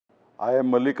I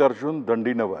am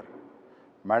Dandinawar,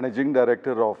 Managing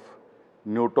Director of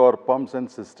Notor Pumps and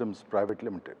Systems Private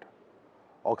Limited.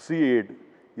 Oxy Aid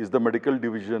is the medical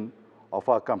division of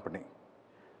our company.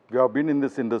 We have been in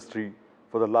this industry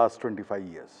for the last 25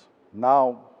 years.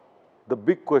 Now, the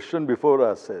big question before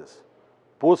us is,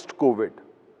 post-COVID,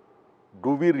 do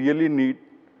we really need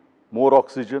more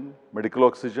oxygen, medical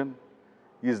oxygen?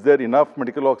 Is there enough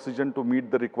medical oxygen to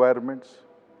meet the requirements?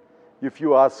 If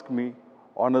you ask me,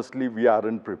 honestly, we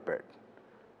aren't prepared.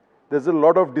 There's a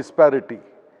lot of disparity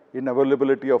in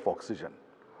availability of oxygen.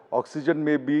 Oxygen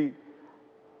may be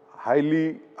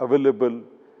highly available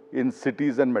in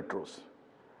cities and metros,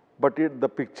 but the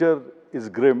picture is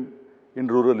grim in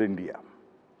rural India,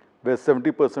 where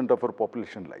 70% of our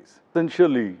population lies.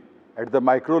 Essentially, at the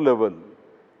micro level,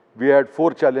 we had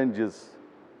 4 challenges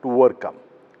to overcome.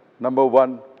 Number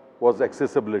 1 was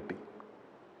accessibility.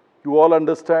 You all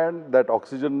understand that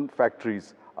oxygen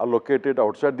factories are located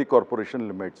outside the corporation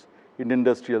limits in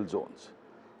industrial zones.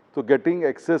 So getting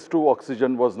access to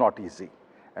oxygen was not easy.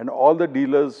 And all the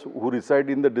dealers who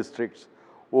reside in the districts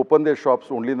open their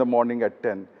shops only in the morning at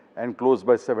 10 and close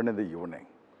by 7 in the evening.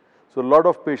 So a lot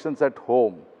of patients at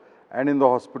home and in the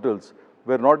hospitals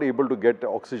were not able to get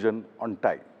oxygen on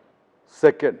time.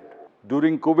 Second,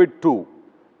 during COVID-2,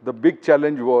 the big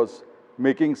challenge was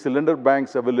making cylinder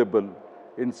banks available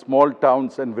in small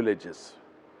towns and villages.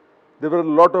 There were a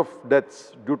lot of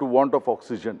deaths due to want of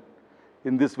oxygen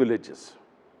in these villages.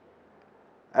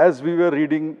 As we were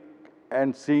reading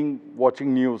and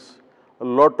watching news, a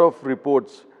lot of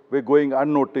reports were going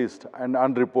unnoticed and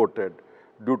unreported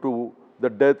due to the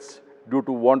deaths due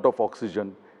to want of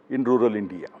oxygen in rural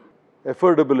India.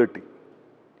 Affordability.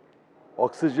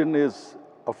 Oxygen is,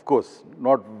 of course,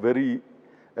 not very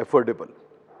affordable,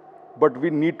 but we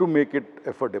need to make it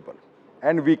affordable,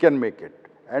 and we can make it,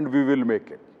 and we will make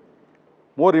it.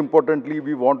 More importantly,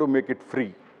 we want to make it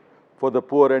free for the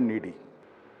poor and needy.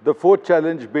 The 4th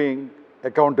challenge being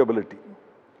accountability.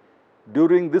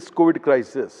 During this COVID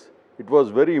crisis, it was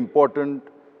very important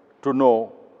to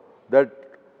know that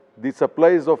the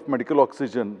supplies of medical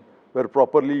oxygen were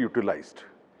properly utilized.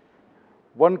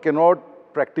 One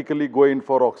cannot practically go in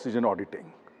for oxygen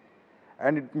auditing.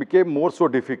 And it became more so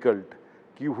difficult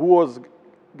who was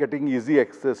getting easy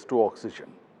access to oxygen.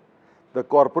 The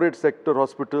corporate sector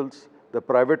hospitals, the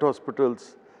private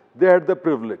hospitals, they had the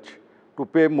privilege to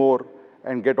pay more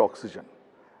and get oxygen,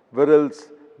 whereas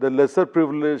the lesser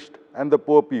privileged and the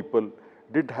poor people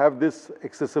didn't have this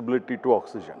accessibility to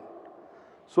oxygen.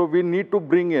 So we need to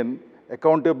bring in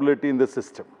accountability in the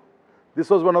system. This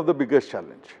was one of the biggest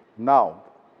challenges. Now,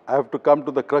 I have to come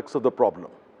to the crux of the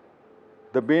problem.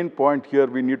 The main point here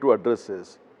we need to address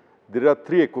is, there are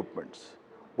 3 equipments.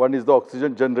 One is the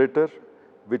oxygen generator,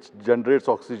 which generates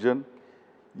oxygen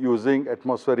using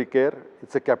atmospheric air.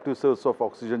 It's a captive source of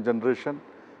oxygen generation.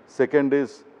 Second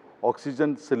is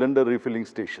oxygen cylinder refilling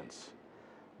stations.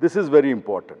 This is very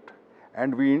important,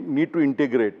 and we need to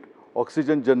integrate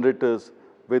oxygen generators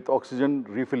with oxygen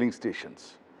refilling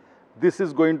stations. This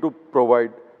is going to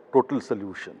provide total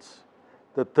solutions.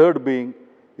 The third being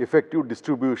effective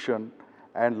distribution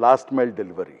and last mile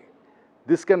delivery.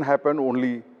 This can happen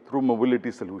only through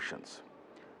mobility solutions.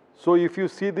 So if you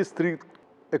see these 3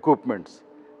 equipments,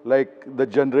 like the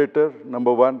generator,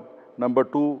 number 1, number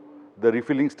 2, the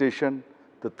refilling station,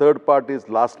 the third part is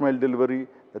last mile delivery,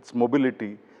 that's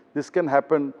mobility. This can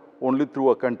happen only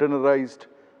through a containerized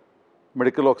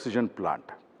medical oxygen plant.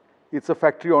 It's a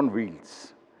factory on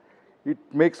wheels. It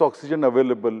makes oxygen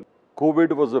available.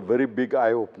 COVID was a very big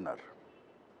eye-opener.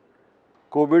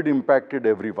 COVID impacted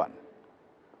everyone.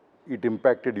 It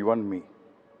impacted even me.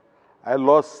 I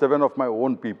lost 7 of my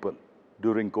own people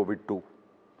during COVID-2.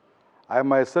 I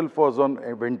myself was on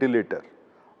a ventilator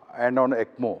and on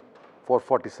ECMO for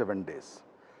 47 days,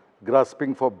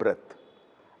 grasping for breath.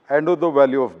 I know the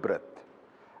value of breath.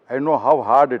 I know how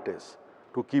hard it is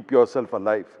to keep yourself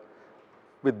alive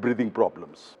with breathing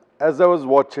problems. As I was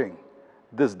watching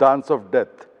this dance of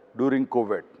death during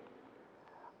COVID,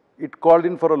 it called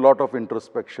in for a lot of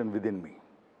introspection within me.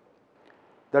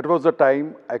 That was the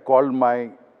time I called my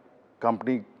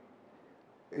company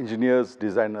engineers,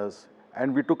 designers,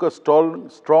 and we took a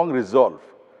strong resolve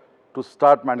to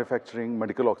start manufacturing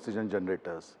medical oxygen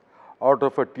generators out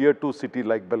of a tier 2 city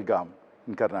like Belgaum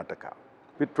in Karnataka.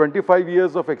 With 25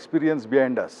 years of experience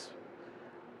behind us,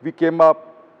 we came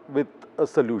up with a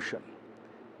solution.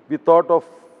 We thought of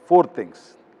 4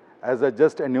 things, as I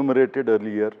just enumerated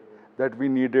earlier, that we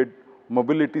needed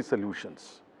mobility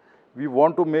solutions. We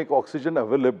want to make oxygen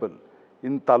available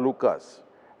in talukas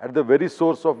at the very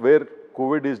source of where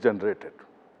COVID is generated.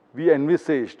 We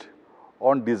envisaged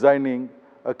on designing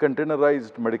a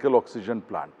containerized medical oxygen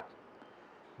plant.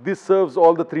 This serves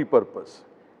all the three purposes.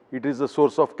 It is a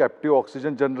source of captive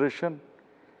oxygen generation.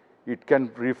 It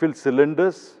can refill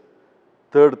cylinders.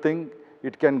 Third thing,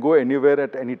 it can go anywhere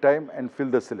at any time and fill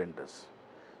the cylinders.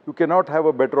 You cannot have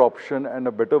a better option and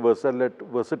a better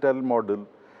versatile model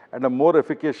and a more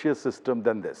efficacious system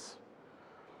than this.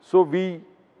 So we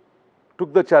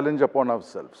took the challenge upon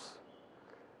ourselves.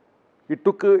 It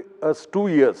took us 2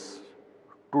 years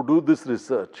to do this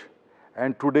research,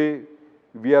 and today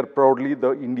we are proudly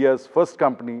India's first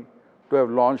company to have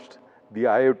launched the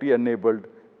IoT-enabled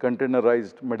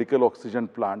containerized medical oxygen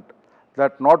plant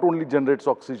that not only generates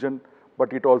oxygen,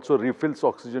 but it also refills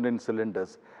oxygen in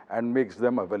cylinders and makes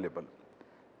them available.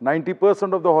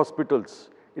 90% of the hospitals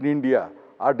in India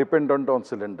are dependent on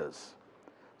cylinders.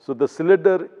 So the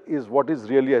cylinder is what is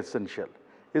really essential,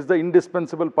 is the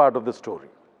indispensable part of the story.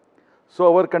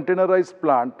 So our containerized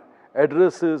plant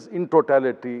addresses in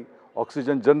totality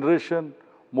oxygen generation,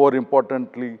 more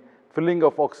importantly, filling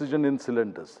of oxygen in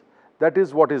cylinders. That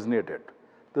is what is needed.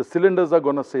 The cylinders are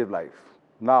going to save life.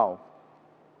 Now,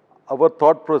 our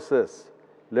thought process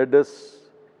led us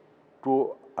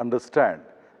to understand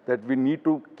that we need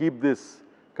to keep this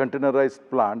containerized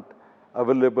plant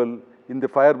available in the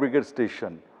fire brigade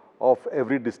station of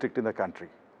every district in the country.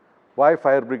 Why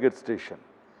fire brigade station?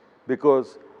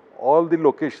 Because all the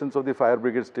locations of the fire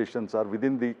brigade stations are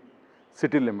within the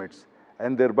city limits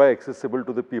and thereby accessible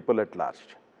to the people at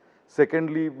large.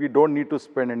 Secondly, we don't need to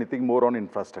spend anything more on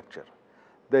infrastructure.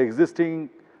 The existing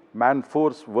man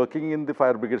force working in the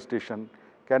fire brigade station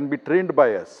can be trained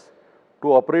by us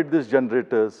to operate these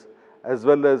generators as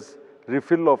well as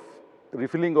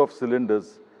refilling of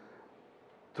cylinders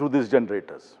through these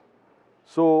generators.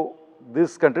 So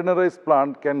this containerized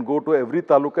plant can go to every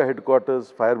taluka headquarters,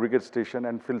 fire brigade station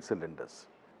and fill cylinders.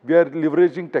 We are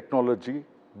leveraging technology,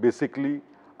 basically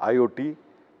IoT,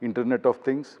 Internet of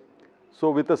Things. So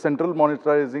with a central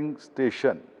monitoring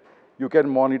station, you can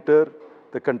monitor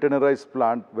the containerized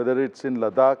plant, whether it's in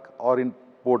Ladakh or in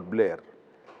Port Blair,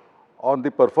 on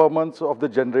the performance of the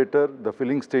generator, the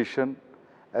filling station,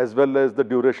 as well as the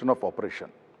duration of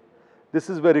operation. This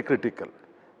is very critical.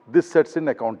 This sets in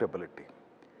accountability.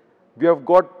 We have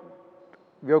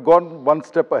gone one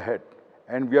step ahead,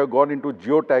 and we have gone into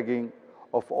geotagging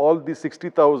of all the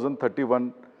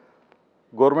 60,031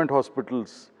 government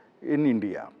hospitals in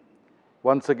India.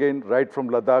 Once again, right from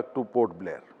Ladakh to Port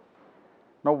Blair.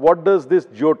 Now, what does this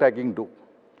geotagging do?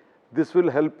 This will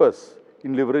help us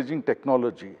in leveraging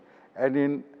technology and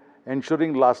in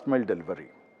ensuring last mile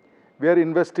delivery. We are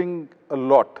investing a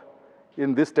lot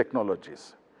in these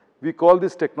technologies. We call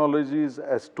these technologies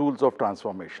as tools of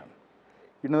transformation.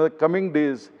 In the coming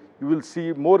days, you will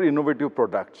see more innovative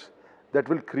products that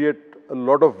will create a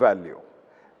lot of value,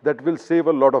 that will save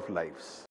a lot of lives.